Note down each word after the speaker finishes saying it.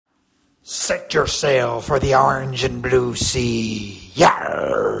Set your sail for the orange and blue sea.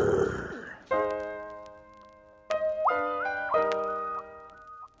 Yarr!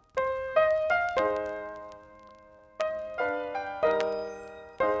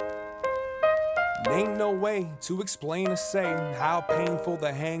 Ain't no way to explain or say how painful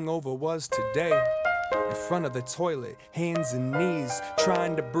the hangover was today. In front of the toilet, hands and knees,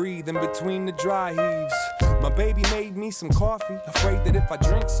 trying to breathe in between the dry heaves. My baby made me some coffee, afraid that if I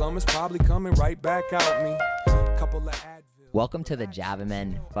drink some, it's probably coming right back out me. Couple of Advil. Welcome to the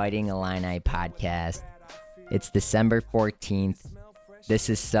Javamen Fighting Illini podcast. It's December 14th. This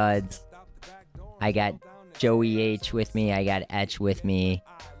is Suds. I got Joey H with me. I got Etch with me.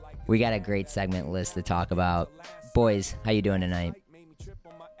 We got a great segment list to talk about. Boys, how you doing tonight?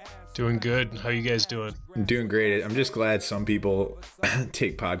 Doing good. How you guys doing? I'm doing great. I'm just glad some people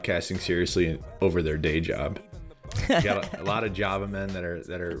take podcasting seriously over their day job. You got a lot of Javamen that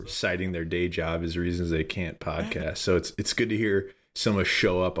are citing their day job as reasons they can't podcast. So it's good to hear someone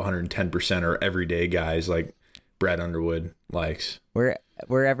show up 110% or everyday guys like Brad Underwood likes. We're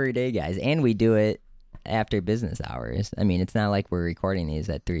everyday guys, and we do it after business hours. I mean, it's not like we're recording these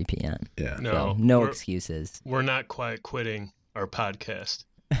at 3 p.m. Yeah. No excuses. We're not quite quitting our podcast.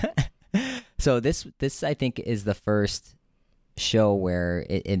 So this I think is the first show where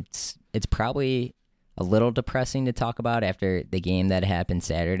it's probably a little depressing to talk about after the game that happened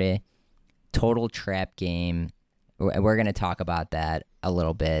Saturday. Total trap game. We're going to talk about that a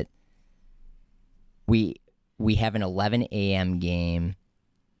little bit. We have an 11 a.m. game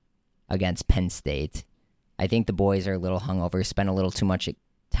against Penn State. I think the boys are a little hungover, spent a little too much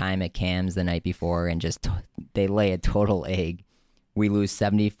time at KAMS the night before, and just they lay a total egg. We lose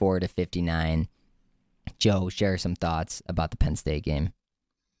 74-59. Joe, share some thoughts about the Penn State game.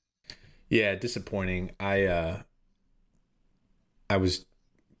 Yeah, disappointing. I was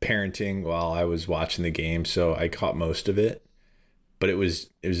parenting while I was watching the game, so I caught most of it. But it was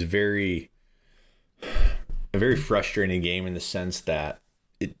a very frustrating game in the sense that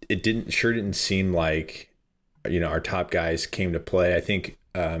it didn't seem like, our top guys came to play. I think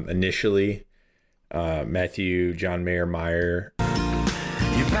initially Matthew, John Mayer,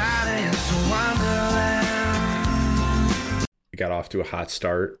 got off to a hot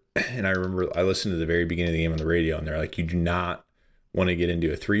start, and I remember I listened to the very beginning of the game on the radio, and they're like, you do not want to get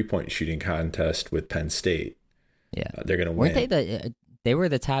into a 3-point shooting contest with Penn State. Yeah, they're going to win. Weren't they were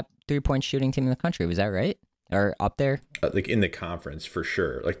the top 3-point shooting team in the country, was that right? Or up there? Like in the conference for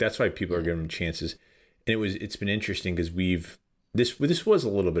sure. Like that's why people are giving them chances. And it's been interesting because this was a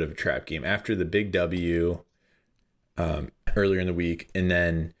little bit of a trap game after the big W earlier in the week, and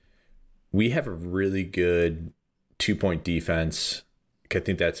then we have a really good 2-point defense. I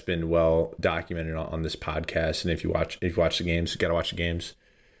think that's been well documented on this podcast. And if you watch the games, you got to watch the games.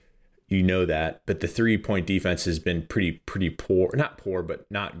 You know that. But the 3-point defense has been pretty poor. Not poor, but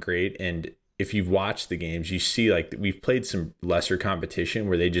not great. And if you've watched the games, you see like we've played some lesser competition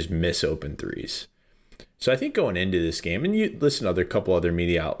where they just miss open threes. So I think going into this game, and you listen to a couple other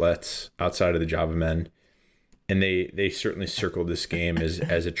media outlets outside of the Javamen, and they certainly circled this game as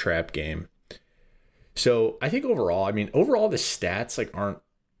a trap game. So I think overall the stats like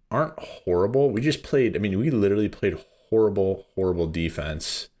aren't horrible. We literally played horrible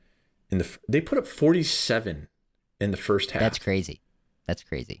defense. They put up 47 in the first half. That's crazy.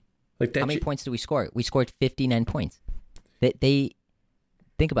 Like that. How many points did we score? We scored 59 points. They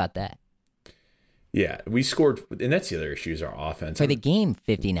think about that. Yeah, we scored, and that's the other issue is our offense. For the game,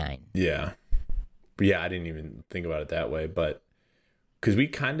 59. Yeah. But yeah, I didn't even think about it that way, but because we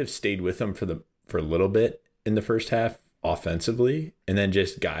kind of stayed with them for a little bit in the first half offensively, and then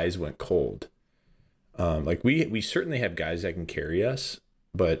just guys went cold. Like we certainly have guys that can carry us,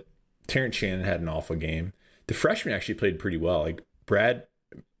 but Terrence Shannon had an awful game. The freshman actually played pretty well. Like Brad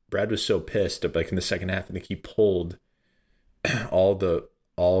was so pissed, like in the second half, I think he pulled all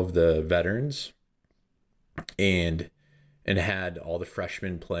of the veterans and had all the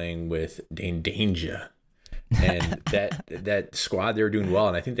freshmen playing with Dane Danger. And that squad, they were doing well,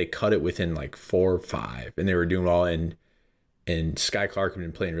 and I think they cut it within like 4 or 5, and they were doing well. And Sky Clark had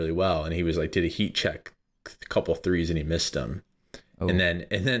been playing really well, and he was like did a heat check, a couple of threes, and he missed them. Oh. And then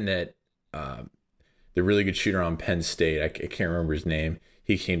that the really good shooter on Penn State, I can't remember his name.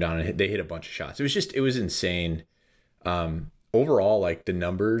 He came down and they hit a bunch of shots. It was insane. Overall, like the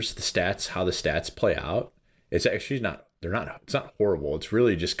numbers, the stats, how the stats play out, it's actually it's not horrible. It's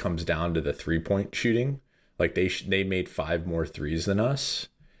really just comes down to the 3-point shooting. Like they made 5 more threes than us.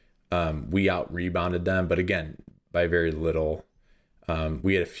 We out rebounded them, but again, by very little.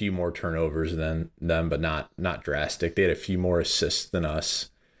 We had a few more turnovers than them, but not drastic. They had a few more assists than us,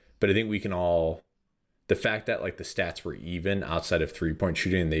 But I think we can all, the fact that like the stats were even outside of 3-point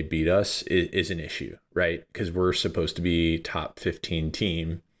shooting and they beat us is an issue, right? Because we're supposed to be top 15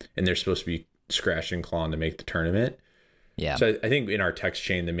 team and they're supposed to be scratching and clawing to make the tournament. Yeah. So I think in our text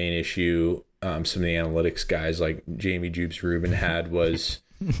chain, the main issue some of the analytics guys like Jamie Jubes Rubin had was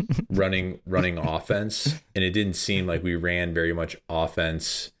running offense. And it didn't seem like we ran very much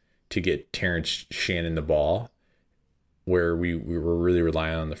offense to get Terrence Shannon the ball, where we were really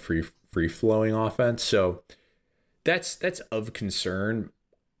relying on the free flowing offense. So that's of concern.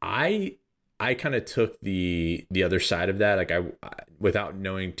 I kind of took the other side of that. Like I without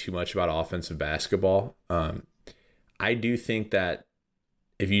knowing too much about offensive basketball, I do think that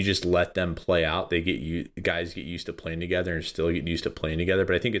if you just let them play out, guys get used to playing together and still get used to playing together.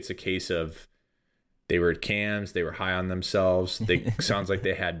 But I think it's a case of they were at KAMS, they were high on themselves. They sounds like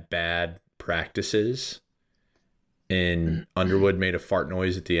they had bad practices. And Underwood made a fart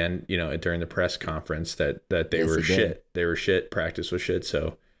noise at the end, during the press conference that they were shit. Did. They were shit. Practice was shit.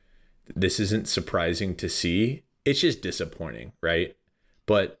 So this isn't surprising to see. It's just disappointing, right?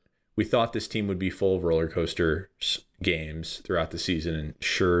 But we thought this team would be full of roller coaster games throughout the season, and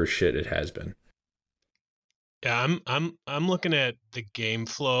sure shit, it has been. Yeah, I'm looking at the game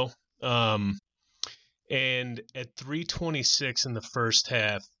flow, and at 3:26 in the first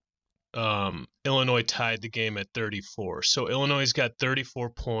half, Illinois tied the game at 34. So Illinois got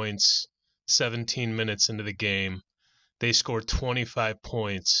 34 points 17 minutes into the game. They scored 25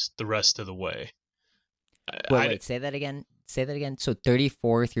 points the rest of the way. Wait, say that again. So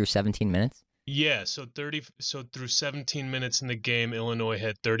 34 through 17 minutes? Yeah, so through 17 minutes in the game, Illinois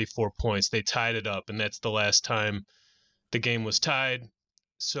had 34 points. They tied it up, and that's the last time the game was tied.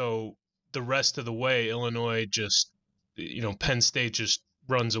 So the rest of the way, Illinois just, Penn State just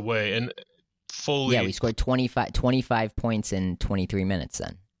runs away and fully. Yeah, we scored 25 points in 23 minutes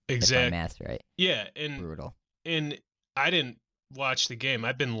then. Exactly. If my math's right. Yeah, and brutal. And I didn't watch the game.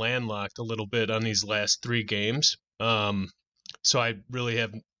 I've been landlocked a little bit on these last 3 games. So I really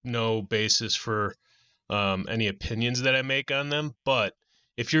have no basis for any opinions that I make on them. But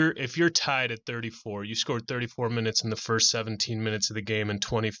if you're tied at 34, you scored 34 minutes in the first 17 minutes of the game and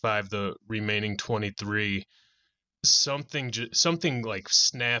 25 the remaining 23. Something like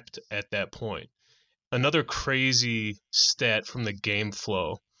snapped at that point. Another crazy stat from the game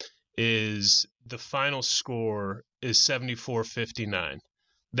flow is the final score is 74-59.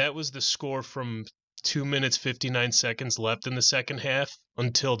 That was the score from 2 minutes 59 seconds left in the second half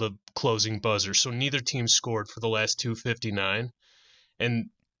until the closing buzzer. So neither team scored for the last 2:59, and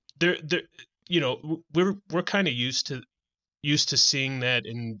we're kind of used to seeing that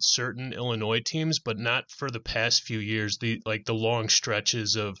in certain Illinois teams, but not for the past few years. The long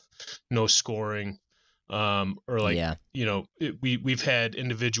stretches of no scoring, we've had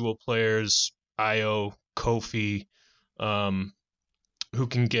individual players, Io, Kofi, who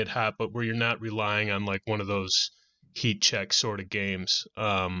can get hot, but where you're not relying on like one of those heat check sort of games.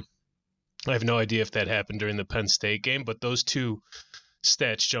 I have no idea if that happened during the Penn State game, but those two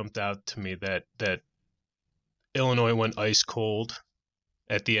stats jumped out to me that Illinois went ice cold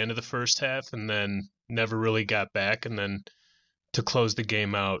at the end of the first half and then never really got back, and then to close the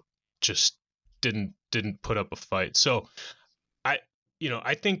game out just didn't put up a fight. So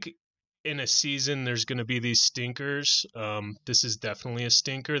I think in a season there's going to be these stinkers. This is definitely a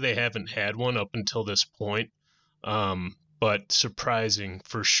stinker. They haven't had one up until this point, but surprising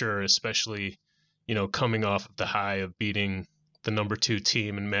for sure, especially coming off of the high of beating the number 2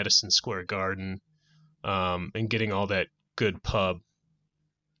 team in Madison Square Garden, and getting all that good pub.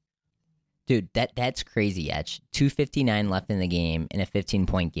 Dude, that's crazy, Etch. 2:59 left in the game in a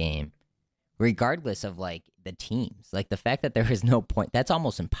 15-point game, regardless of like the teams. Like the fact that there is no point, that's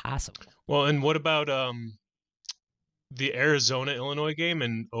almost impossible. Well, and what about the Arizona Illinois game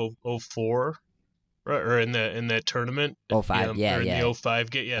in 04, right? Or in that tournament? 05, yeah. The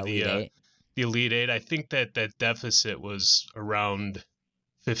 05 game, yeah, the Elite Eight. I think that deficit was around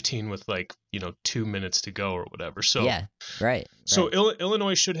 15 with 2 minutes to go or whatever. So yeah, right. So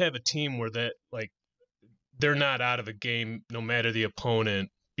Illinois should have a team where that they're not out of a game no matter the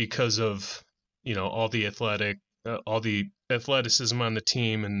opponent because of all the athleticism on the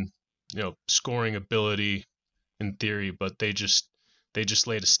team and scoring ability in theory, but they just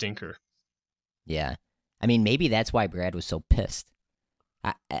laid a stinker. Yeah, I mean maybe that's why Brad was so pissed.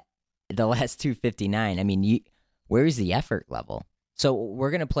 The last 2:59. I mean, where's the effort level? So we're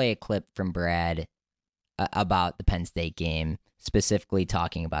going to play a clip from Brad about the Penn State game, specifically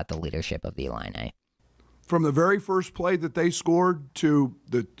talking about the leadership of the Illini. From the very first play that they scored to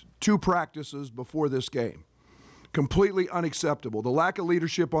the 2 practices before this game, Completely unacceptable. The lack of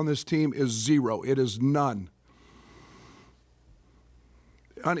leadership on this team is zero. It is none.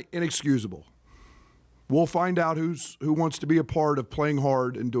 Inexcusable. We'll find out who wants to be a part of playing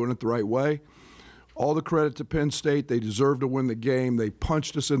hard and doing it the right way. All the credit to Penn State. They deserve to win the game. They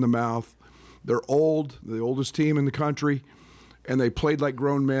punched us in the mouth. They're old, the oldest team in the country, and they played like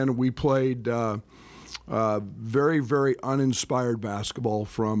grown men. We played very, very uninspired basketball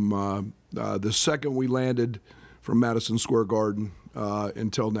from the second we landed from Madison Square Garden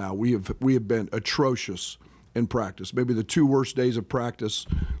until now. We have been atrocious in practice. Maybe the 2 worst days of practice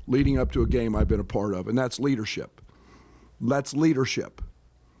leading up to a game I've been a part of, and that's leadership. That's leadership.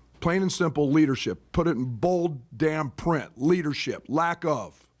 Plain and simple leadership. Put it in bold damn print. Leadership. Lack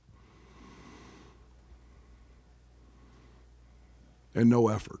of. And no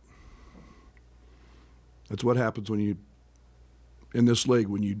effort. That's what happens when you, in this league,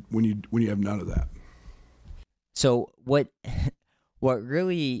 when you have none of that. So what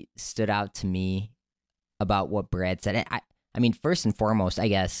really stood out to me about what Brad said, I mean, first and foremost, I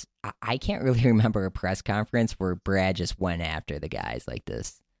guess, I can't really remember a press conference where Brad just went after the guys like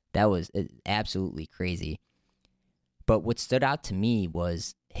this. That was absolutely crazy. But what stood out to me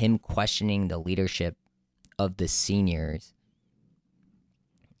was him questioning the leadership of the seniors.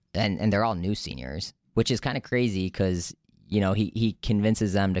 And they're all new seniors, which is kind of crazy because, you know, he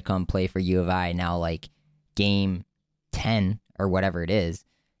convinces them to come play for U of I now, like game 10 or whatever it is.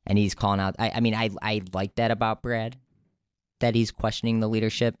 And he's calling out. I mean, I like that about Brad, that he's questioning the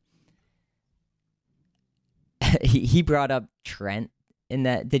leadership. He brought up Trent in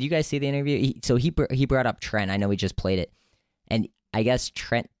that. Did you guys see the interview? He brought up Trent. I know we just played it. And I guess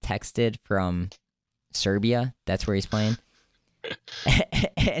Trent texted from Serbia. That's where he's playing.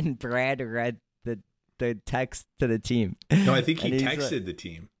 And Brad read the text to the team. No, I think he texted the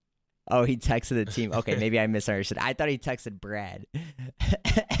team. Oh, he texted the team. Okay, maybe I misunderstood. I thought he texted Brad.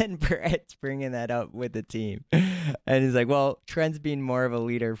 And Brad's bringing that up with the team. And he's like, well, Trent's being more of a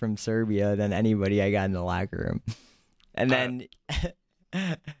leader from Serbia than anybody I got in the locker room. And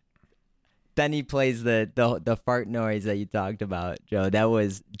then he plays the fart noise that you talked about, Joe. That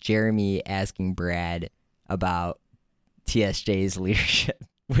was Jeremy asking Brad about TSJ's leadership,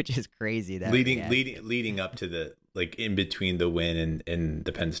 which is crazy. That leading up to the, like, in between the win and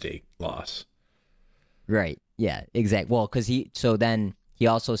the Penn State loss. Right. Yeah, exactly. Well, because he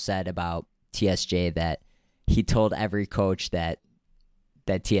also said about TSJ that he told every coach that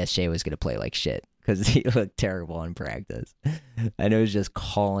TSJ was going to play like shit because he looked terrible in practice. And it was just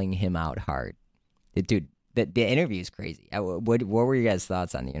calling him out hard. Dude, the interview is crazy. What were your guys'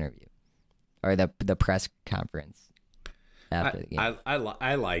 thoughts on the interview or the press conference after the game?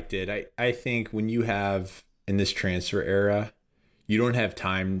 I liked it. I think when you have, in this transfer era, you don't have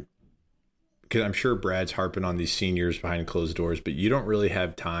time, because I'm sure Brad's harping on these seniors behind closed doors, but you don't really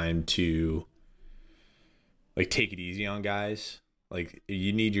have time to, like, take it easy on guys. Like,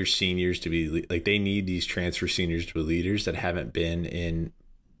 you need your seniors to be, like, they need these transfer seniors to be leaders that haven't been in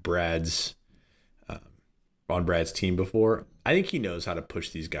Brad's on Brad's team before. I think he knows how to push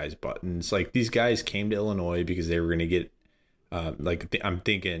these guys' buttons. Like, these guys came to Illinois because they were going to get I'm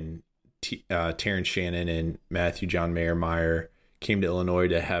thinking Terrence Shannon and Matthew John Meyer came to Illinois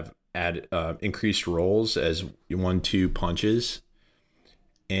to have increased roles as 1-2 punches,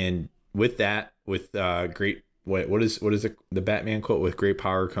 and with that, with great what is the Batman quote? With great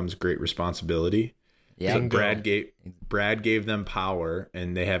power comes great responsibility. Yeah, so Brad gave them power,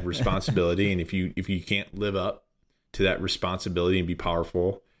 and they have responsibility. And if you can't live up to that responsibility and be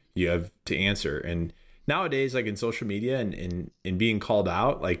powerful, you have to answer. And nowadays, like in social media and being called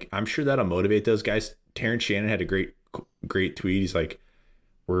out, like, I'm sure that'll motivate those guys. Terrence Shannon had a great tweet. He's like,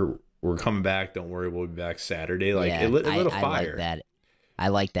 we're coming back. Don't worry, we'll be back Saturday. Like, yeah, it lit a fire. I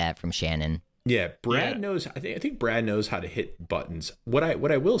like that from Shannon. Yeah, Brad knows. I think Brad knows how to hit buttons. What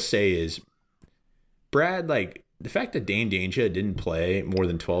I will say is, Brad, like, the fact that Dane Danger didn't play more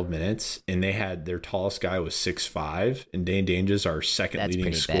than 12 minutes, and they had their tallest guy was 6'5", and Dane Danger's our second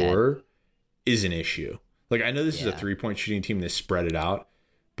leading scorer, is an issue. Like, I know this is a 3-point shooting team that spread it out,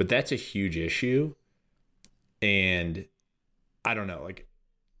 but that's a huge issue. And I don't know, like,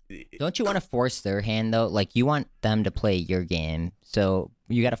 don't you want to force their hand though? Like, you want them to play your game, so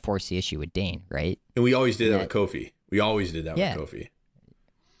you got to force the issue with Dane, right? And we always did that with Kofi. We always did that with Kofi.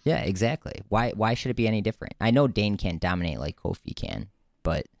 Yeah, exactly. Why should it be any different? I know Dane can't dominate like Kofi can,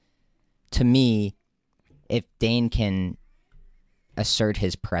 but to me, if Dane can assert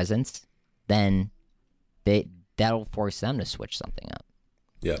his presence, then that'll force them to switch something up.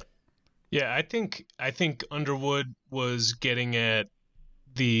 Yeah. Yeah, I think Underwood was getting at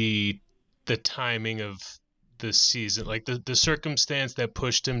the timing of this season. Like the circumstance that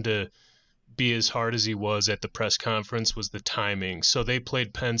pushed him to be as hard as he was at the press conference was the timing. So they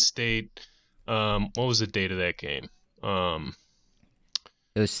played Penn State. What was the date of that game?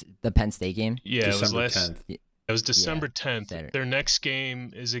 It was the Penn State game? Yeah, December it was 10th. It was December 10th. Saturday. Their next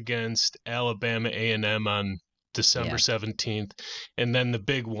game is against Alabama A&M on December 17th. And then the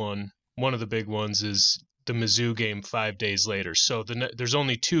big one, one of the big ones, is the Mizzou game 5 days later. So there's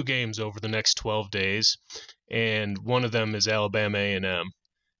only 2 games over the next 12 days, and one of them is Alabama A&M.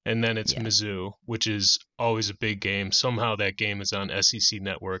 And then it's Mizzou, which is always a big game. Somehow that game is on SEC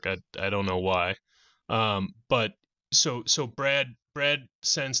Network. I don't know why. But so Brad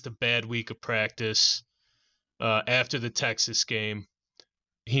sensed a bad week of practice after the Texas game.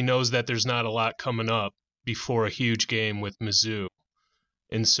 He knows that there's not a lot coming up before a huge game with Mizzou.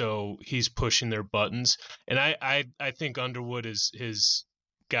 And so he's pushing their buttons. And I think Underwood has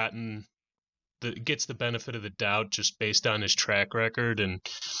gets the benefit of the doubt just based on his track record and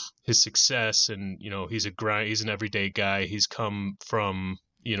his success. And, he's an everyday guy. He's come from,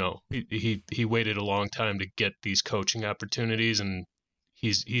 he waited a long time to get these coaching opportunities, and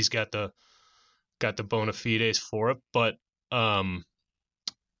he's got the bona fides for it. But one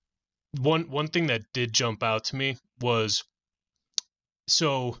thing that did jump out to me was,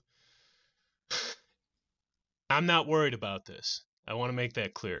 so I'm not worried about this. I want to make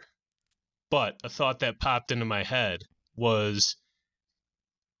that clear. But a thought that popped into my head was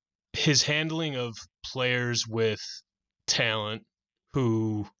his handling of players with talent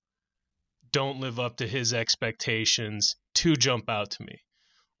who don't live up to his expectations. 2 jump out to me.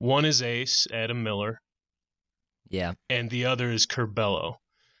 One is Ace, Adam Miller. Yeah. And the other is Curbelo.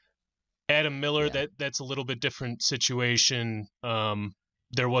 Adam Miller, that's a little bit different situation.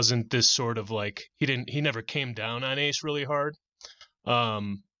 There wasn't this sort of he never came down on Ace really hard.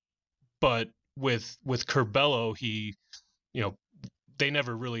 But with Curbelo, they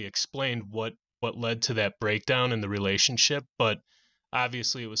never really explained what led to that breakdown in the relationship, but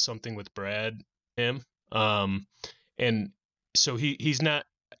obviously it was something with Brad, him. And so he's not,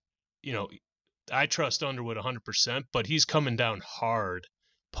 I trust Underwood 100%, but he's coming down hard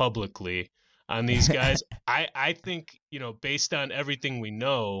publicly on these guys. I think, based on everything we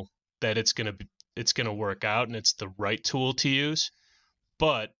know, that it's going to work out and it's the right tool to use.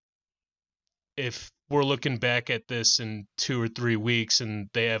 But if we're looking back at this in 2 or 3 weeks and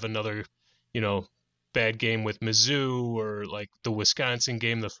they have another, bad game with Mizzou, or like the Wisconsin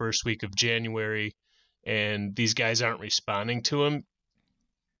game the first week of January, and these guys aren't responding to him,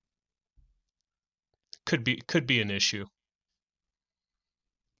 could be an issue.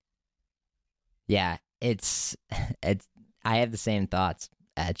 Yeah, it's I have the same thoughts,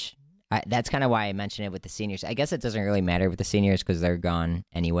 Etch. That's kind of why I mentioned it with the seniors. I guess it doesn't really matter with the seniors because they're gone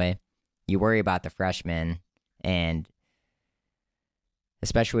anyway. You worry about the freshmen, and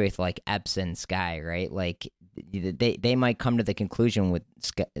especially with like Epps and Sky, right? Like they might come to the conclusion with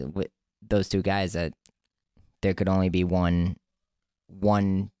those 2 guys that there could only be one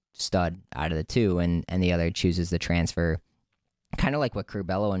stud out of the 2, and the other chooses the transfer. Kind of like what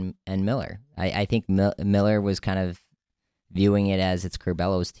Curbelo and Miller. I think Miller was kind of viewing it as it's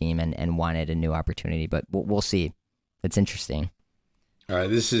Curbelo's team and wanted a new opportunity, but we'll see. It's interesting. All right,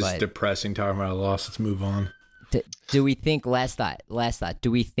 this is depressing talking about a loss. Let's move on. Do we think, last thought,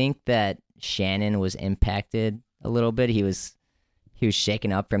 do we think that Shannon was impacted a little bit? He was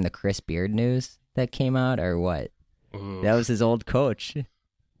shaken up from the Chris Beard news that came out, or what? Ooh, that was his old coach.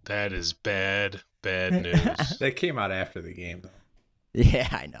 That is bad news. That came out after the game, though. Yeah,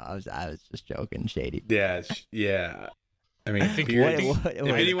 I know. I was just joking, Shady. Yeah. I mean, I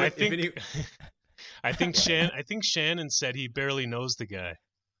think Shannon said he barely knows the guy.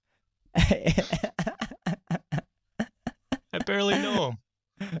 I barely know him.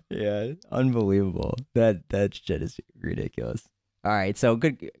 Yeah, unbelievable. That shit is ridiculous. All right, so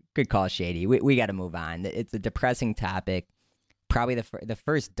good call, Shady. We got to move on. It's a depressing topic. Probably the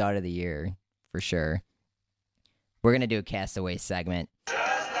first dud of the year for sure. We're gonna do a Castaways segment.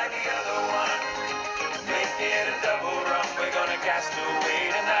 Just like the other one, make it a double run. We're gonna cast away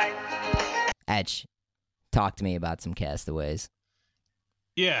tonight. Etch, talk to me about some Castaways.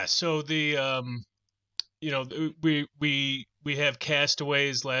 Yeah, so the we have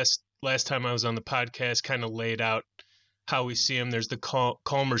Castaways. Last time I was on the podcast, kind of laid out how we see them. There's the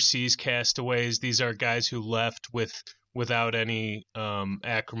Calmer Seas Castaways. These are guys who left without any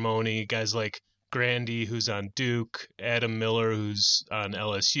acrimony. Guys like Grandy, who's on Duke, Adam Miller, who's on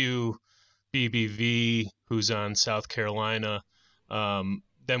LSU, BBV, who's on South Carolina.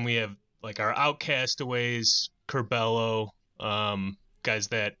 Then we have like our outcastaways, Curbelo, guys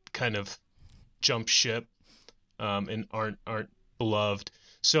that kind of jump ship. and aren't beloved.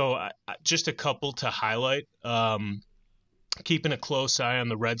 So just a couple to highlight. Keeping a close eye on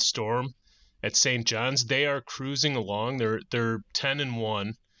the Red Storm at St. John's. They are cruising along. They're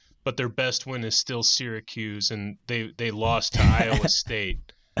 10-1, but their best win is still Syracuse, and they lost to Iowa State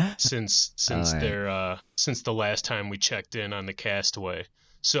since the last time we checked in on the Castaway.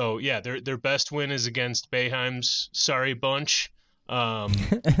 So yeah, their best win is against Boeheim's sorry bunch. And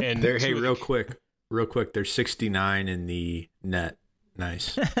hey, real quick, they're 69 in the net.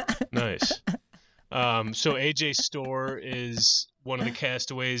 Nice. Nice. So AJ Storr is one of the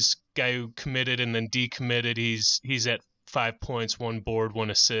Castaways, guy who committed and then decommitted. He's at 5 points, 1 board, 1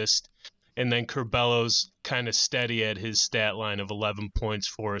 assist. And then Curbello's kind of steady at his stat line of 11 points,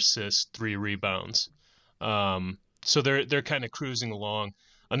 4 assists, 3 rebounds. So they're kind of cruising along.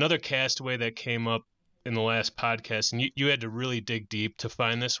 Another Castaway that came up in the last podcast, and you had to really dig deep to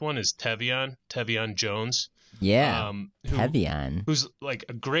find this one, is Tevion Jones. Yeah, Tevion. Who's like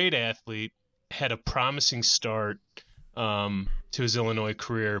a great athlete, had a promising start to his Illinois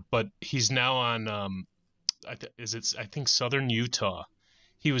career, but he's now on I think Southern Utah.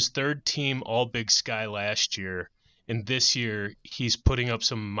 He was 3rd team All Big Sky last year, and this year he's putting up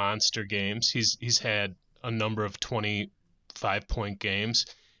some monster games. He's had a number of 25-point games,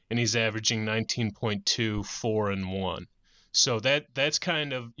 and he's averaging 19.2, 4, and 1. So that's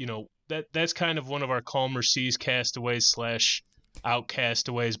kind of that's kind of one of our calmer seas castaways / out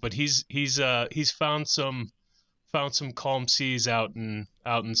castaways, but he's found some calm seas out in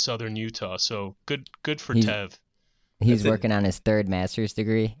southern Utah. So good for Tev. He's working on his 3rd master's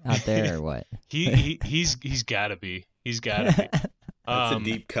degree out there, or what? He's gotta be. That's a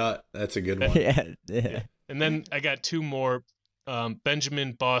deep cut. That's a good one. Yeah. And then I got 2 more.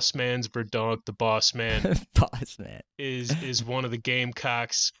 Benjamin Bossman's Verdonk, the boss man. Bossman is one of the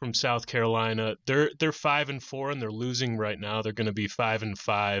Gamecocks from South Carolina. They're 5-4 and they're losing right now. They're going to be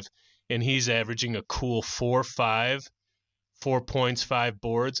 5-5, and he's averaging a cool 4-5, 4 points, 5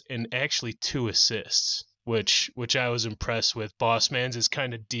 boards, and actually 2 assists, which I was impressed with. Bossman's is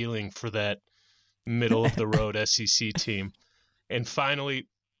kind of dealing for that middle of the road SEC team. And finally,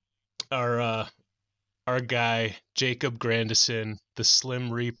 our guy Jacob Grandison, the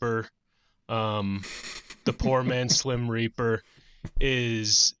Slim Reaper, the poor man Slim Reaper,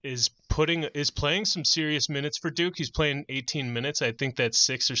 is playing some serious minutes for Duke. He's playing 18 minutes. I think that's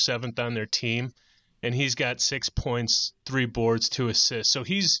 6th or 7th on their team, and he's got 6 points, 3 boards, 2 assists. So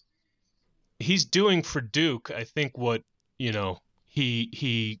he's doing for Duke, I think, what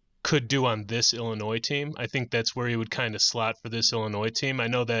he could do on this Illinois team. I think that's where he would kind of slot for this Illinois team. I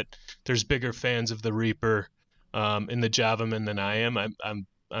know that there's bigger fans of the Reaper in the Javamen than I am.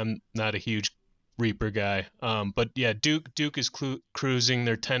 I'm not a huge Reaper guy. But yeah, Duke is cruising.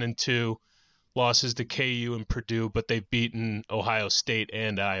 They're 10-2, losses to KU and Purdue, but they've beaten Ohio State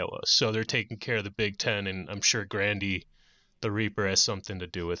and Iowa. So they're taking care of the Big Ten, and I'm sure Grandy, the Reaper, has something to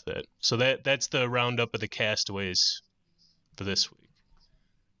do with it. So that's the roundup of the Castaways for this week.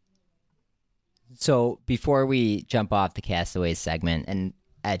 So before we jump off the Castaways segment, and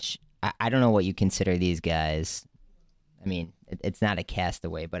Etch, I don't know what you consider these guys. I mean, it's not a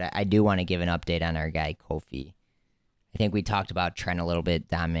castaway, but I do want to give an update on our guy Kofi. I think we talked about Trent a little bit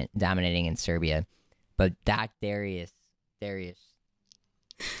dominating in Serbia, but Doc Darius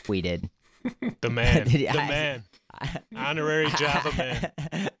tweeted. The man. Honorary Javamen.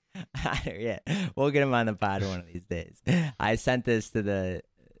 Yeah, we'll get him on the pod one of these days. I sent this to the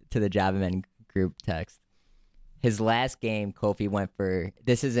Javamen group text. His last game, Kofi went for.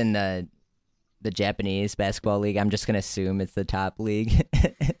 This is in the Japanese basketball league. I'm just gonna assume it's the top league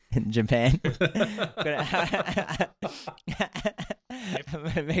in Japan. I'm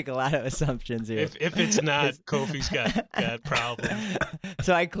gonna make a lot of assumptions here. If it's not, Kofi's got problems.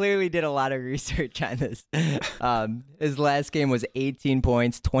 So I clearly did a lot of research on this. His last game was 18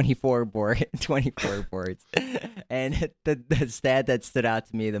 points, 24 boards, and the stat that stood out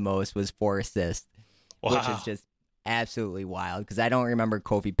to me the most was 4 assists, wow. Which is just absolutely wild because I don't remember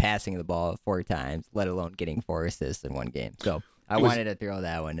Kofi passing the ball 4 times, let alone getting 4 assists in one game. So I wanted to throw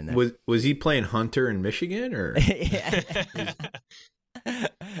that one in there. Was he playing Hunter in Michigan or? He's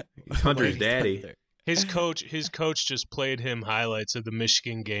Hunter's daddy. His coach just played him highlights of the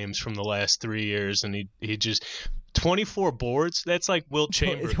Michigan games from the last 3 years, and he just 24 boards. That's like Wilt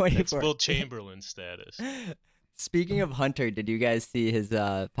Chamberlain. That's Wilt Chamberlain status. Speaking of Hunter, did you guys see his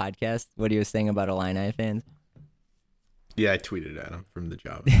podcast? What he was saying about Illini fans? Yeah, I tweeted at him from the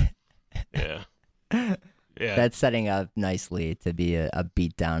job. Yeah. That's setting up nicely to be a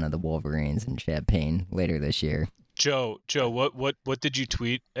beatdown of the Wolverines in Champaign later this year. Joe, what did you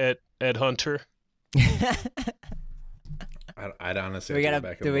tweet at Hunter? I'd honestly we have to gotta go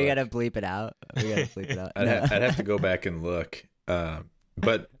back and do we look. gotta bleep it out? We gotta bleep it out. I'd, No. I'd have to go back and look.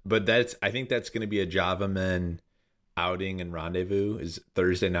 But I think that's going to be a Javamen outing and rendezvous is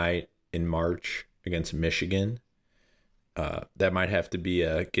Thursday night in March against Michigan. That might have to be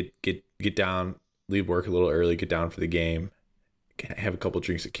a get down, leave work a little early, get down for the game, have a couple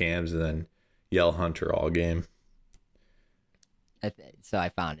drinks at KAMS, and then yell Hunter all game. So I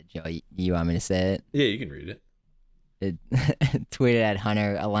found it, Joe. You want me to say it? Yeah, you can read it. It tweeted at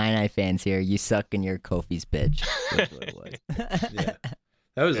Hunter, Illini fans here, you suck and you're Kofi's bitch. That's what it was. Yeah.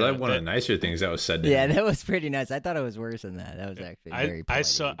 That was like one of the nicer things that was said to Yeah, him. that was pretty nice. I thought it was worse than that. That was actually very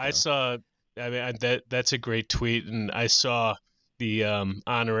polite. I saw. I mean, that's a great tweet, and I saw the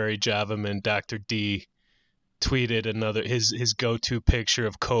honorary Javamen Dr. D tweeted another his go-to picture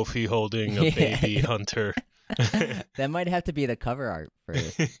of Kofi holding a baby Hunter. That might have to be the cover art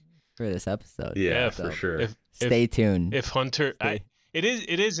for this episode. Yeah, So, for sure. Stay tuned. If Hunter, it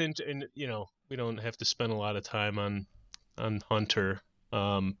is, and we don't have to spend a lot of time on Hunter,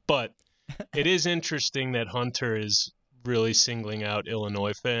 but it is interesting that Hunter is really singling out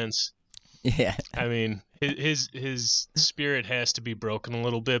Illinois fans. Yeah. I mean, his spirit has to be broken a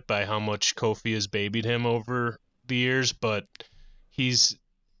little bit by how much Kofi has babied him over the years, but he's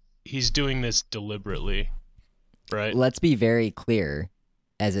doing this deliberately, right? Let's be very clear,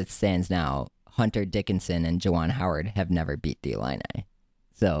 as it stands now, Hunter Dickinson and Juwan Howard have never beat the Illini.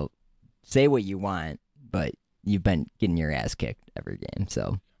 So say what you want, but you've been getting your ass kicked every game.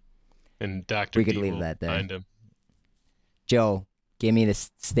 So And Dr. we could D leave will that there. find him. Joe, give me the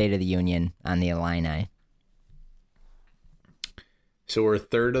State of the Union on the Illini. So we're a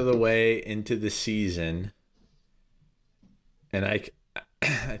third of the way into the season, and I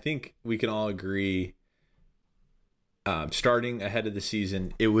think we can all agree. Starting ahead of the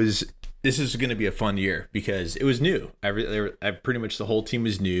season, this is going to be a fun year because it was new. Pretty much the whole team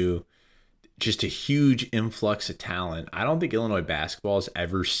was new. Just a huge influx of talent. I don't think Illinois basketball has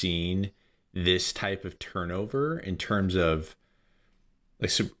ever seen this type of turnover in terms of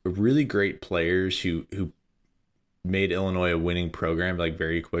like some really great players who made Illinois a winning program like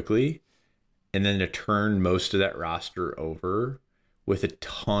very quickly, and then to turn most of that roster over with a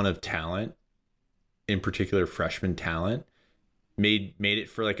ton of talent, in particular freshman talent, made it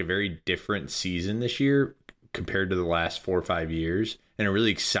for like a very different season this year compared to the last 4 or 5 years, and a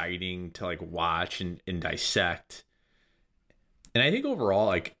really exciting to like watch and dissect. And I think overall,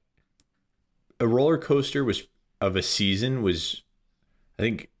 like a roller coaster of a season was, I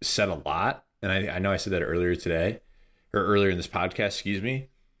think, said a lot. And I know I said that earlier today, or earlier in this podcast, excuse me.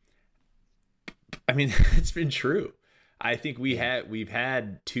 I mean, it's been true. I think we've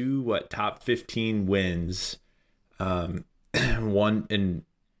had two top 15 wins, one in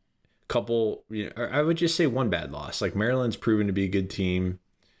couple. I would just say one bad loss. Like Maryland's proven to be a good team,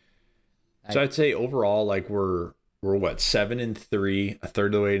 so I'd say overall, like we're 7-3, a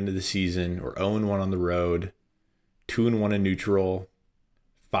third of the way into the season. We're 0-1 on the road, 2-1 in neutral,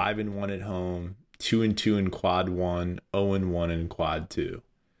 5-1 at home, 2-2 in quad 1, 0-1 in quad 2.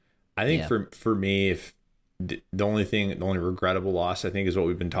 I think for me, if the only regrettable loss I think is what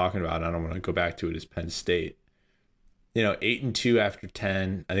we've been talking about, I don't want to go back to it, is Penn State. 8-2 after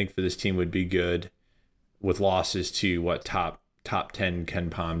 10, I think for this team would be good, with losses to top 10 Ken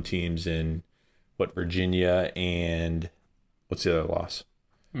Pom teams in Virginia, and what's the other loss?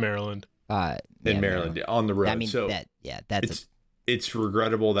 Maryland. Maryland on the road. I mean, so it's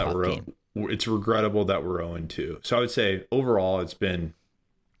regrettable that it's regrettable that we're 0-2. So I would say overall it's been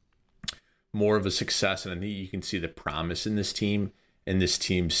more of a success, and I think you can see the promise in this team, and this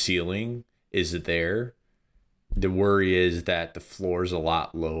team's ceiling is there. The worry is that the floor is a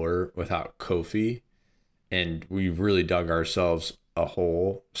lot lower without Kofi, and we've really dug ourselves a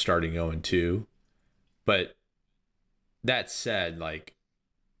hole starting 0-2. But that said, like,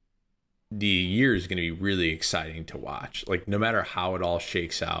 the year is going to be really exciting to watch. Like, no matter how it all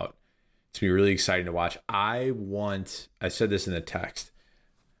shakes out, it's going to be really exciting to watch. I said this in the text,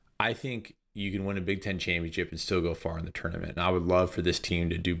 I think you can win a Big Ten championship and still go far in the tournament. And I would love for this team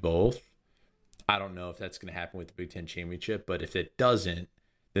to do both. I don't know if that's going to happen with the Big Ten championship, but if it doesn't,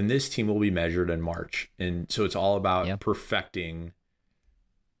 then this team will be measured in March. And so it's all about perfecting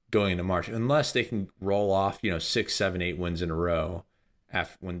going into March, unless they can roll off, 6, 7, 8 wins in a row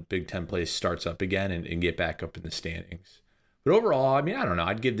after when Big Ten play starts up again and get back up in the standings. But overall, I mean, I don't know.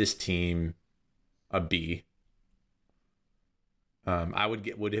 I'd give this team a B. I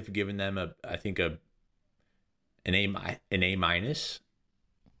would have given them an A minus.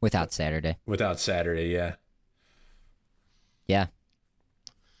 Without Saturday. Without Saturday, yeah. Yeah.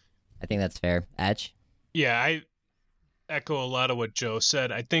 I think that's fair. Etch? Yeah, I echo a lot of what Joe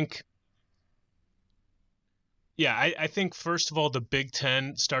said. I think first of all, the Big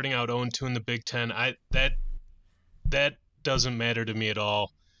Ten, starting out 0-2 in the Big Ten, that doesn't matter to me at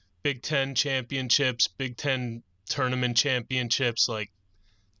all. Big Ten championships, Big Ten tournament championships, like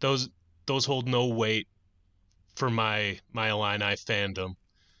those hold no weight for my Illini fandom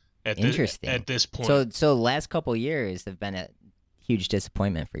at this point. So the last couple years have been a huge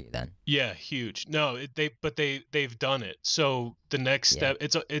disappointment for you then. Yeah, huge. No, they've done it. So the next step,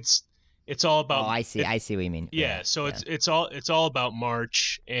 it's all about. Oh, I see what you mean. Yeah, so it's all about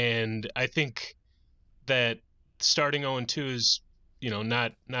March, and I think that starting 0-2 is,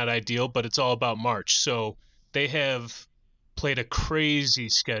 not ideal, but it's all about March. So they have played a crazy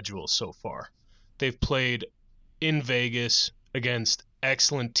schedule so far. They've played in Vegas against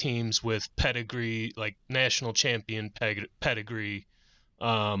excellent teams with pedigree, like national champion pedigree,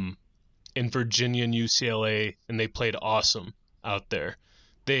 in Virginia and UCLA, and they played awesome out there.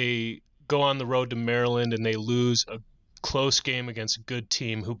 They go on the road to Maryland and they lose a close game against a good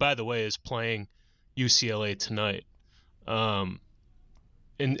team who, by the way, is playing UCLA tonight. And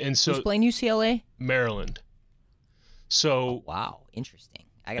so who's playing UCLA? Maryland. So wow, interesting.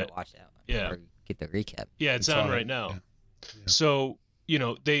 I gotta watch that one. Yeah, or get the recap. Yeah, it's on right now. Yeah. So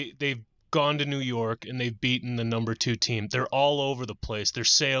they've gone to New York and they've beaten the number 2 team. They're all over the place. Their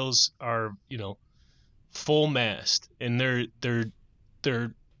sales are full mast, and they're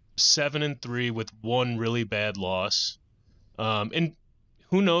 7-3 with one really bad loss. And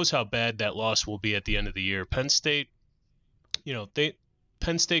who knows how bad that loss will be at the end of the year. Penn State,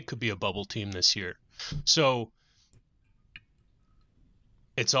 Penn State could be a bubble team this year. So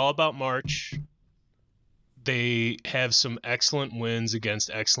it's all about March. They have some excellent wins against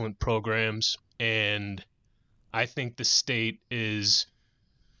excellent programs, and I think the state is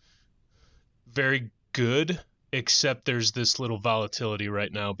very good, except there's this little volatility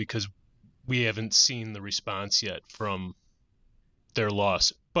right now because we haven't seen the response yet from their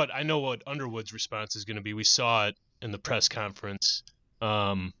loss. But I know what Underwood's response is going to be. We saw it in the press conference.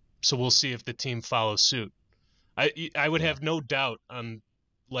 So we'll see if the team follows suit. I would have no doubt on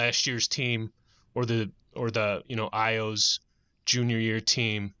last year's team or the Io's junior year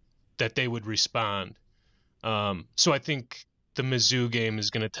team that they would respond. So I think the Mizzou game is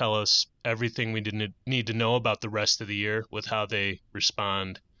going to tell us everything we didn't need to know about the rest of the year with how they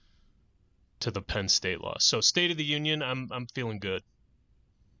respond to the Penn State loss. So State of the Union, I'm feeling good.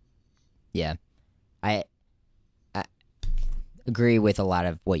 Yeah, I agree with a lot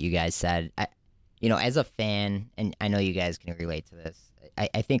of what you guys said. As a fan, and I know you guys can relate to this,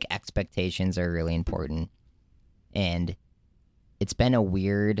 I think expectations are really important. And it's been a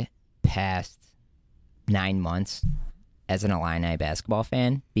weird past 9 months as an Illini basketball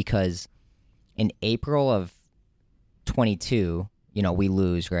fan, because in April of 22, we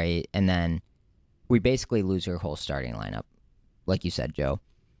lose, right? And then we basically lose our whole starting lineup, like you said, Joe.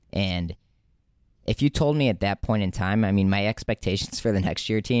 And if you told me at that point in time, my expectations for the next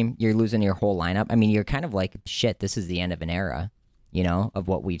year team, you're losing your whole lineup. You're kind of like, shit, this is the end of an era, of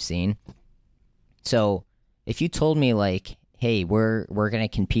what we've seen. So if you told me like, hey, we're going to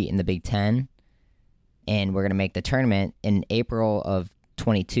compete in the Big Ten and we're going to make the tournament in April of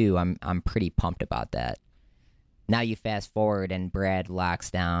 22, I'm pretty pumped about that. Now you fast forward and Brad locks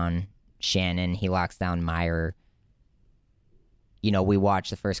down Shannon. He locks down Meyer. We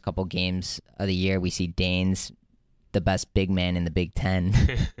watch the first couple games of the year. We see Danes, the best big man in the Big Ten.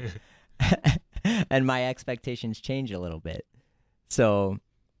 And my expectations change a little bit. So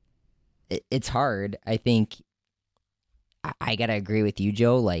it's hard. I think I got to agree with you,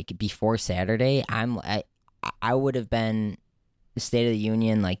 Joe. Like, before Saturday, I would have been State of the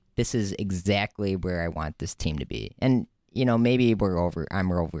Union. Like, this is exactly where I want this team to be. And, maybe I'm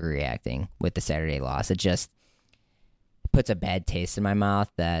overreacting with the Saturday loss. It just puts a bad taste in my mouth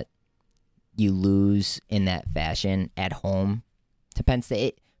that you lose in that fashion at home to Penn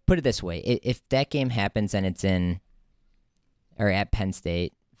State. Put it this way, if that game happens and it's at Penn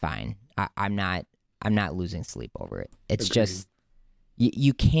State, fine. I'm not losing sleep over it. It's Agreed. Just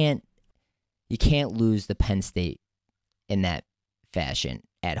you can't lose the Penn State in that fashion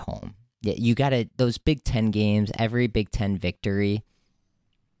at home. You gotta, those Big Ten games, every Big Ten victory,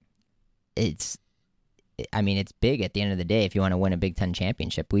 it's big at the end of the day. If you want to win a Big Ten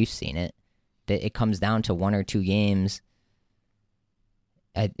championship, we've seen it. That it comes down to 1 or 2 games.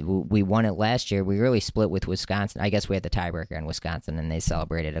 We won it last year. We really split with Wisconsin. I guess we had the tiebreaker on Wisconsin, and they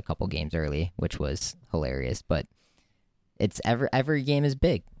celebrated a couple games early, which was hilarious. But it's every game is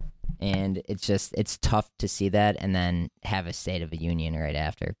big, and it's tough to see that and then have a State of the Union right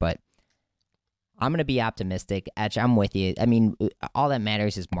after. But I'm going to be optimistic. Etch, I'm with you. I mean, all that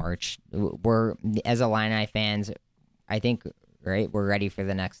matters is March. We're, as Illini fans, I think, right, we're ready for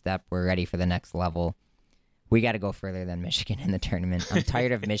the next step. We're ready for the next level. We got to go further than Michigan in the tournament. I'm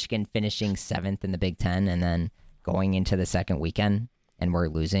tired of Michigan finishing 7th in the Big Ten and then going into the second weekend and we're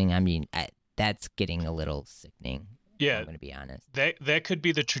losing. I mean, that's getting a little sickening. Yeah, I'm going to be honest. That could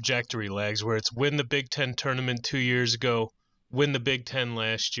be the trajectory, Lags, where it's win the Big Ten tournament 2 years ago, win the Big Ten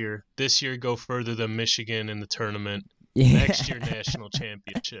last year. This year, go further than Michigan in the tournament. Yeah. Next year, national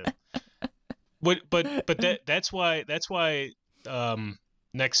championship. But that's why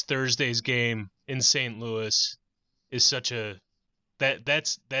next Thursday's game in St. Louis is such a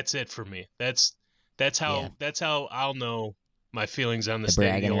that's it for me. That's how I'll know my feelings on the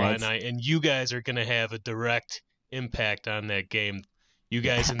state of the Illini, and you guys are gonna have a direct impact on that game. You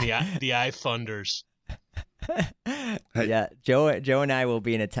guys and the iFunders. Yeah, Joe and I will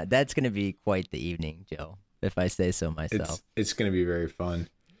be in attendance. That's going to be quite the evening, Joe, if I say so myself. It's going to be very fun.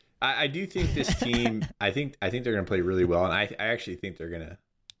 I do think this team. I think they're going to play really well, and I actually think they're going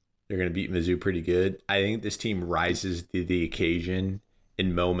to beat Mizzou pretty good. I think this team rises to the occasion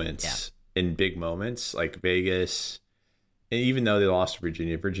in moments, in big moments like Vegas. And even though they lost to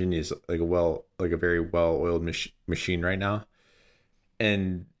Virginia is like a very well-oiled machine right now.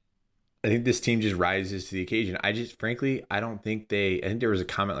 And I think this team just rises to the occasion. I think there was a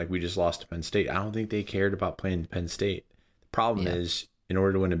comment like we just lost to Penn State. I don't think they cared about playing Penn State. The problem is, in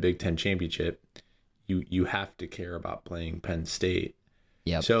order to win a Big Ten championship, you have to care about playing Penn State.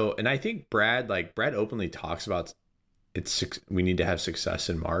 Yeah. So, and I think Brad openly talks about we need to have success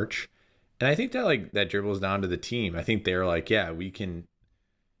in March. And I think that dribbles down to the team. I think they're like, yeah, we can.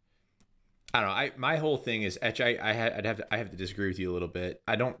 I don't know. My whole thing is, Etch, I have to disagree with you a little bit.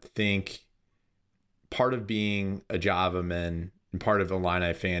 I don't think part of being a Javamen and part of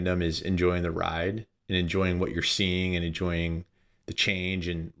Illini fandom is enjoying the ride and enjoying what you're seeing and enjoying the change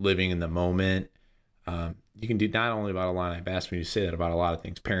and living in the moment. You can do not only about Illini basketball, you say that about a lot of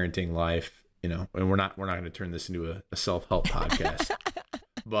things, parenting, life, and we're not going to turn this into a self-help podcast.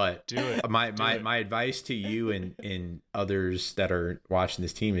 But do it. My advice to you and others that are watching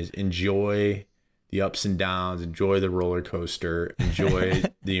this team is enjoy the ups and downs, enjoy the roller coaster, enjoy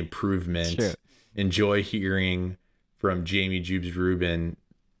the improvement, Sure. Enjoy hearing from Jamie Jubes Rubin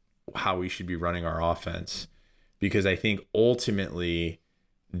how we should be running our offense. Because I think ultimately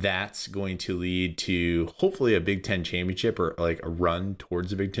that's going to lead to hopefully a Big Ten championship or like a run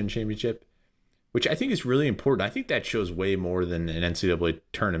towards a Big Ten championship, which I think is really important. I think that shows way more than an NCAA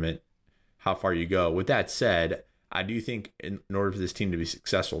tournament, how far you go. With that said, I do think in order for this team to be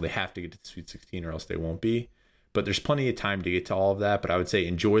successful, they have to get to the Sweet 16 or else they won't be. But there's plenty of time to get to all of that. But I would say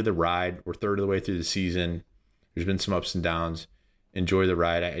enjoy the ride. We're third of the way through the season. There's been some ups and downs. Enjoy the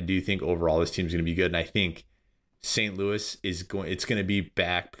ride. I do think overall this team's going to be good. And I think St. Louis it's going to be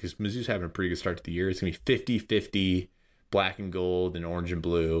back because Mizzou's having a pretty good start to the year. It's going to be 50-50 black and gold and orange and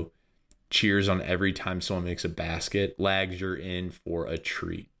blue. Cheers on every time someone makes a basket. Lags, you're in for a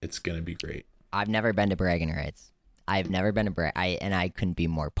treat. It's going to be great. I've never been to bragging rights. I've never been to and I couldn't be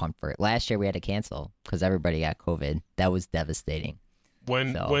more pumped for it. Last year we had to cancel because everybody got COVID. That was devastating.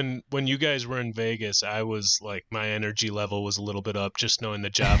 When you guys were in Vegas, I was like, my energy level was a little bit up just knowing the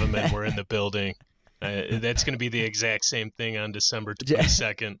Javamen were in the building. That's going to be the exact same thing on December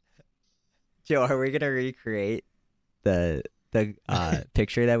 22nd. Joe, are we going to recreate the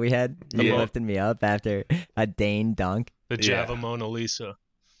picture that we had? You lifted me up after a Dane dunk. The Java Mona Lisa.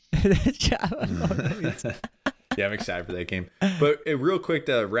 The Java Mona Lisa. Yeah, I'm excited for that game. But real quick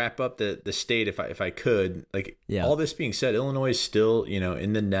to wrap up the state, if I could, all this being said, Illinois is still,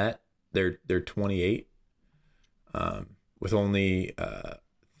 in the net. They're 28, with only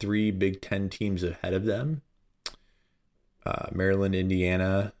 3 Big Ten teams ahead of them. Maryland,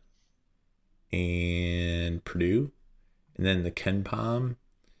 Indiana, and Purdue. And then the KenPom,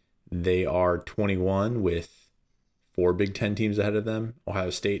 they are 21 with 4 Big Ten teams ahead of them. Ohio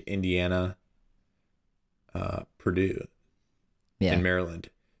State, Indiana, Purdue, and Maryland.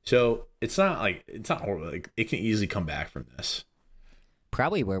 So it's not horrible. Like, it can easily come back from this.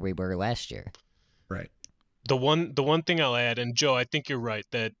 Probably where we were last year. Right. The one thing I'll add, and Joe, I think you're right,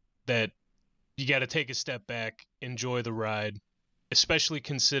 that you got to take a step back, enjoy the ride, especially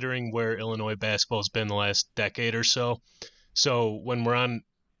considering where Illinois basketball has been the last decade or so. So when we're on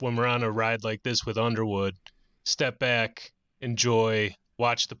a ride like this with Underwood, step back, enjoy,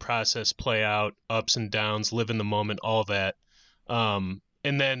 watch the process play out, ups and downs, live in the moment, all that. And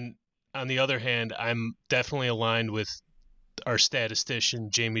then on the other hand, I'm definitely aligned with our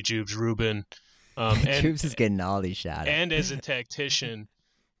statistician, Jamie Jubes Rubin. Jubes is getting all these shots. And as a tactician.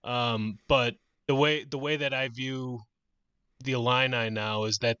 But the way that I view the Illini now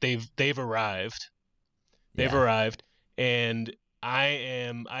is that they've arrived. They've arrived, and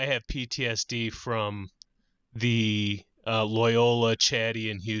I have PTSD from the Loyola,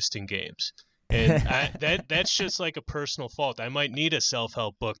 Chatty, and Houston games, and that's just like a personal fault. I might need a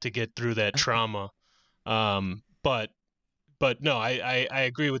self-help book to get through that trauma, but no, I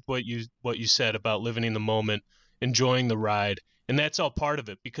agree with what you said about living in the moment, enjoying the ride, and that's all part of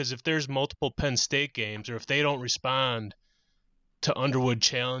it. Because if there's multiple Penn State games, or if they don't respond to Underwood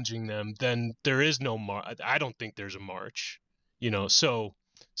challenging them, then there is no I don't think there's a march, So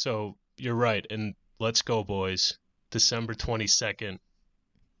you're right, and let's go, boys. December 22nd.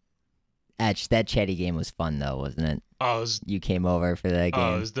 Etch, that Chatty game was fun though, wasn't it? Oh, you came over for that game.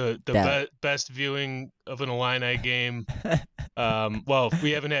 Oh, it was the best viewing of an Illini game. Well,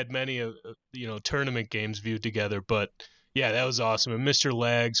 we haven't had many tournament games viewed together, but yeah, that was awesome. And Mr.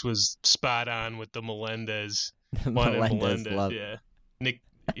 Lags was spot on with the Melendez. Melendez, yeah. Nick,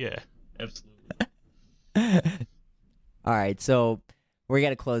 yeah, absolutely. All right, so we're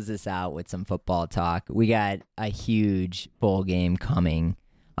going to close this out with some football talk. We got a huge bowl game coming.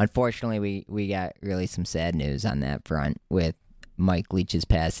 Unfortunately, we got really some sad news on that front with Mike Leach's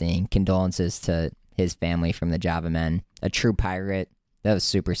passing. Condolences to his family from the Javamen. A true pirate. That was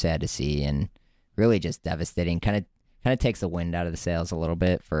super sad to see and really just devastating. Kind of takes the wind out of the sails a little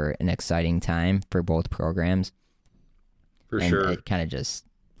bit for an exciting time for both programs. For and sure. It kind of just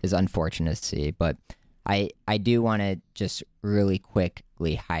is unfortunate to see. But I do want to just really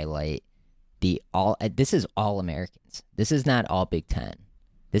quickly highlight this is all Americans. This is not all Big Ten.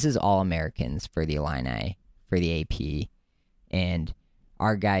 This is all Americans for the Illini, for the AP. And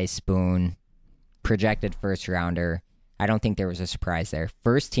our guy Spoon, projected first rounder. I don't think there was a surprise there.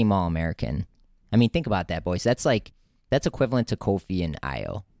 First team All-American. I mean, think about that, boys. That's equivalent to Kofi and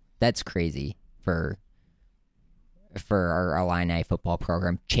Io. That's crazy for our Illini football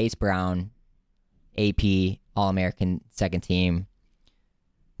program. Chase Brown, AP, All-American second team.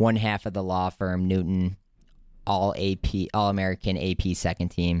 One half of the law firm, Newton, All-American AP second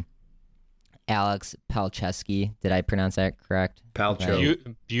team. Alex Palczewski, did I pronounce that correct?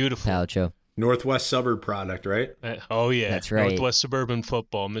 Palcho. Beautiful. Palcho. Northwest suburb product, right? Oh, yeah. That's right. Northwest Suburban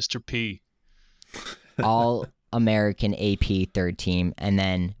Football, Mr. P. All-American AP third team. And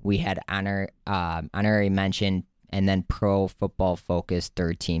then we had honorary mention and then pro football focused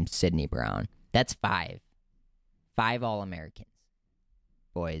third team, Sidney Brown. That's 5. 5 All-Americans.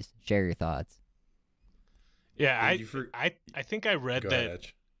 Boys, share your thoughts. Yeah, I think I read that.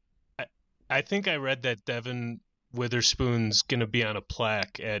 Edge. I think I read that Devin Witherspoon's going to be on a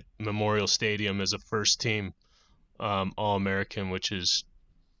plaque at Memorial Stadium as a first team All-American, which is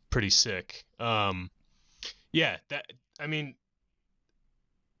pretty sick. Yeah,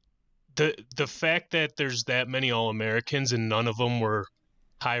 the fact that there's that many All-Americans and none of them were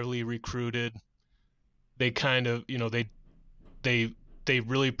highly recruited, they kind of, they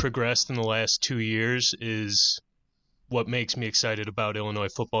really progressed in the last 2 years is what makes me excited about Illinois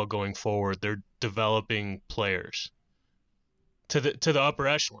football going forward. They're developing players to the upper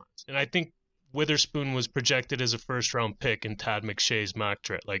echelons. And I think Witherspoon was projected as a first round pick in Todd McShay's mock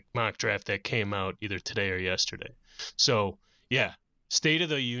draft that came out either today or yesterday. So yeah, state of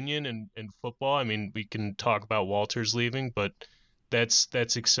the union in football. I mean, we can talk about Walters leaving, but that's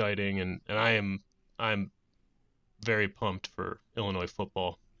exciting, and I'm very pumped for Illinois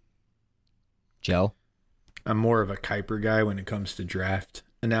football. Joe? I'm more of a Kuiper guy when it comes to draft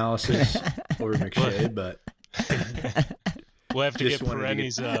analysis over McShay, but we'll have to get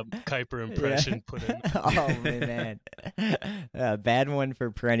Perenni's Kuiper impression put in. Oh man, bad one for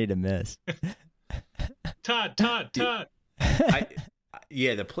Perenni to miss. Todd. The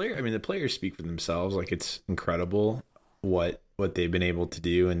players speak for themselves. Like, it's incredible what they've been able to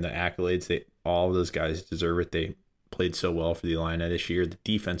do and the accolades. All of those guys deserve it. They played so well for the Illini this year. The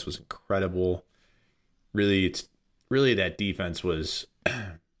defense was incredible. Really, that defense was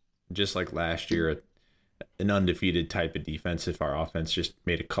just like last year, an undefeated type of defense. If our offense just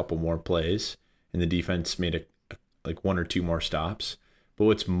made a couple more plays and the defense made like one or two more stops. But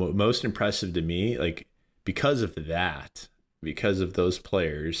what's most impressive to me, like, because of those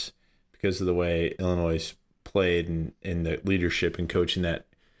players, because of the way Illinois played and the leadership and coaching that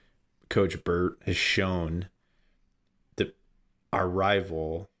Coach Burt has shown, that our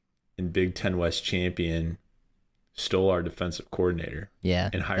rival and Big Ten West champion stole our defensive coordinator. Yeah,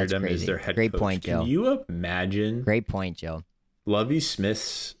 and hired them as their head Great coach. point, Joe. Can you imagine? Great point, Joe. Lovie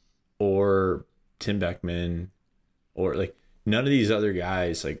Smith's or Tim Beckman or like none of these other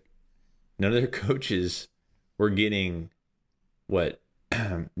guys, like none of their coaches were getting what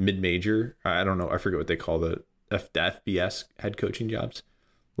mid-major. I don't know. I forget what they call the FBS head coaching jobs,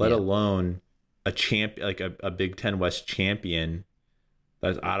 let alone a a Big Ten West champion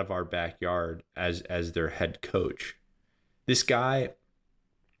that's out of our backyard as their head coach. This guy,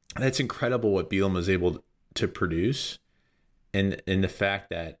 that's incredible what Bielema was able to produce, and the fact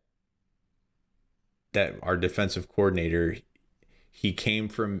that our defensive coordinator, he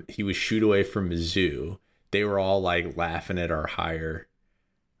was shoot away from Mizzou. They were all like laughing at our hire,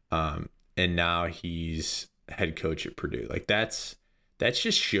 and now he's head coach at Purdue. Like that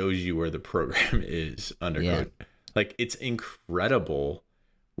just shows you where the program is under coach. Like it's incredible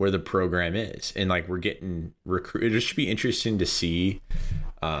where the program is, and like we're getting recruit. It should be interesting to see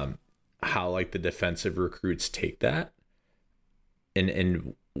how like the defensive recruits take that,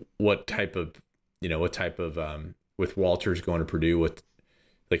 and what type of with Walters going to Purdue, with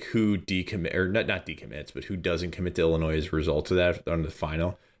like who decommit or not decommits, but who doesn't commit to Illinois as a result of that on the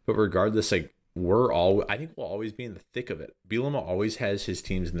final. But regardless, like I think we'll always be in the thick of it. Bielema always has his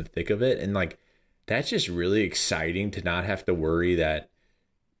teams in the thick of it, and like that's just really exciting to not have to worry that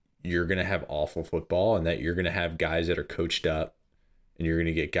you're going to have awful football and that you're going to have guys that are coached up and you're going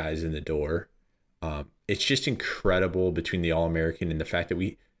to get guys in the door. It's just incredible between the All-American and the fact that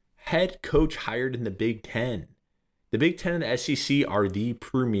we head coach hired in the Big Ten. The Big Ten and the SEC are the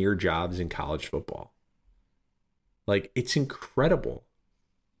premier jobs in college football. Like, it's incredible.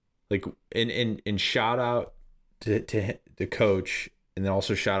 Like, and shout out to the coach, and then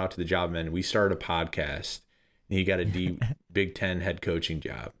also shout out to the Javamen. We started a podcast, and he got a Big Ten head coaching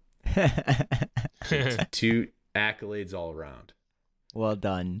job. Two accolades all around. Well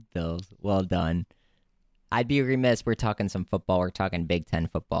done, Bills. Well done. I'd be remiss. We're talking some football. We're talking Big Ten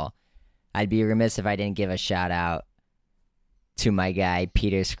football. I'd be remiss if I didn't give a shout out to my guy,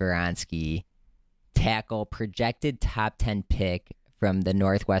 Peter Skoronski, tackle, projected top 10 pick from the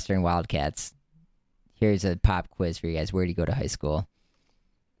Northwestern Wildcats. Here's a pop quiz for you guys. Where did you go to high school?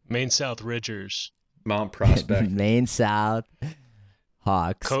 Maine South Ridgers. Mount Prospect. Maine South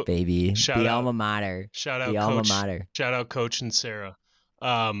Hawks, baby. The alma mater. Shout out the Coach, alma mater. Shout out Coach and Sarah.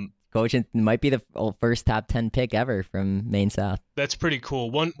 Coach might be the first top 10 pick ever from Maine South. That's pretty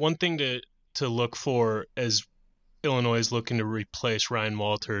cool. One thing to look for as Illinois is looking to replace Ryan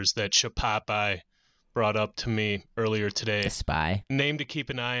Walters that Shapapai brought up to me earlier today. A spy. Name to keep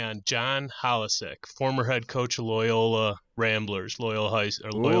an eye on: John Holasek, former head coach of Loyola Ramblers, Loyola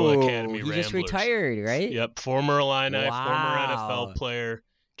Academy he Ramblers. Just retired, right? Yep, former Illini, Wow. former NFL player.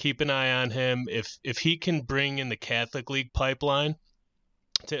 Keep an eye on him. If he can bring in the Catholic League pipeline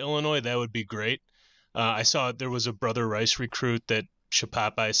to Illinois, that would be great. I saw there was a Brother Rice recruit that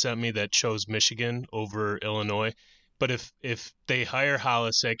Shapapai sent me that chose Michigan over Illinois. But if they hire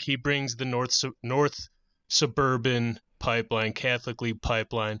Holasek, he brings the North Suburban pipeline, Catholic League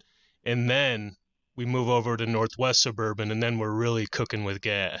pipeline, and then we move over to Northwest Suburban, and then we're really cooking with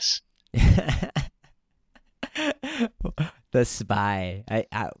gas. The spy.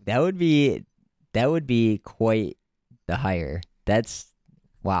 That would be quite the hire. That's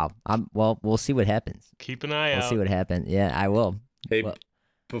wow. Well, we'll see what happens. Keep an eye out. We'll see what happens. Yeah, I will. Hey,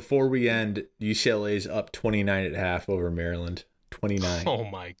 before we end, UCLA's up 29 at half over Maryland. 29. Oh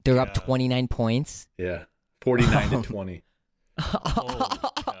my God. They're up 29 points. Yeah. 49 to 20.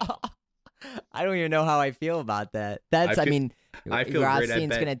 I don't even know how I feel about that. I feel great.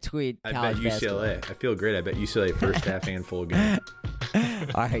 Rothstein's going to tweet college basketball. I feel great. I bet UCLA first half and full game.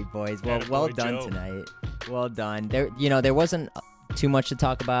 All right, boys. Well done tonight. Well done. There wasn't too much to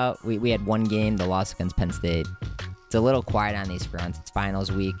talk about. We had one game, the loss against Penn State. It's a little quiet on these fronts. It's finals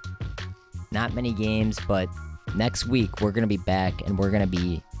week. Not many games, but next week we're going to be back and we're going to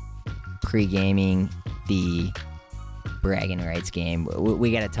be pre-gaming the bragging rights game.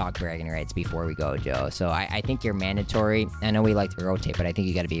 We got to talk bragging rights before we go, Joe. So I think you're mandatory. I know we like to rotate, but I think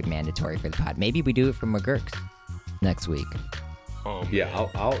you got to be mandatory for the pod. Maybe we do it from McGurk's next week. Oh, man. Yeah,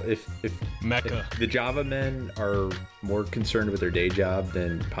 I'll if Mecca. If the Javamen are more concerned with their day job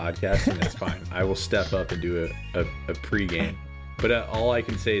than podcasting, that's fine. I will step up and do a pregame. But all I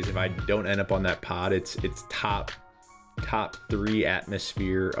can say is if I don't end up on that pod, it's top 3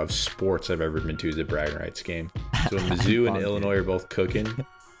 atmosphere of sports I've ever been to is a bragging rights game. So when Mizzou and Illinois are both cooking,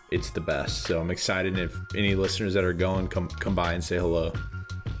 it's the best. So I'm excited. If any listeners that are going, come by and say hello.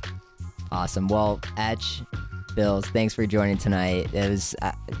 Awesome. Well, Etch, Bills, thanks for joining tonight. It was,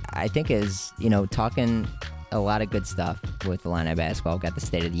 I think, talking a lot of good stuff with Illini basketball. Got the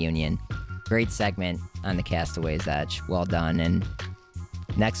State of the Union. Great segment on the Castaways, Etch. Well done. And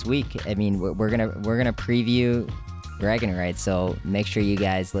next week, we're gonna preview bragging rights. So make sure you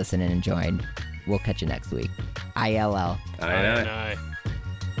guys listen and join. We'll catch you next week. ILL. Aye.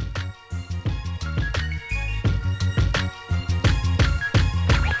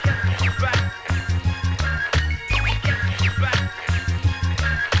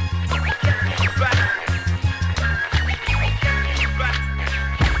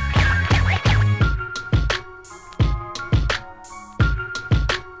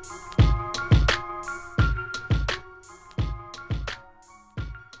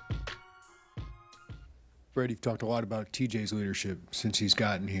 Fred, you've talked a lot about TJ's leadership since he's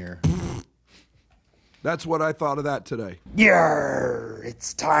gotten here. That's what I thought of that today. Yarr,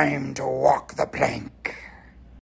 it's time to walk the plank.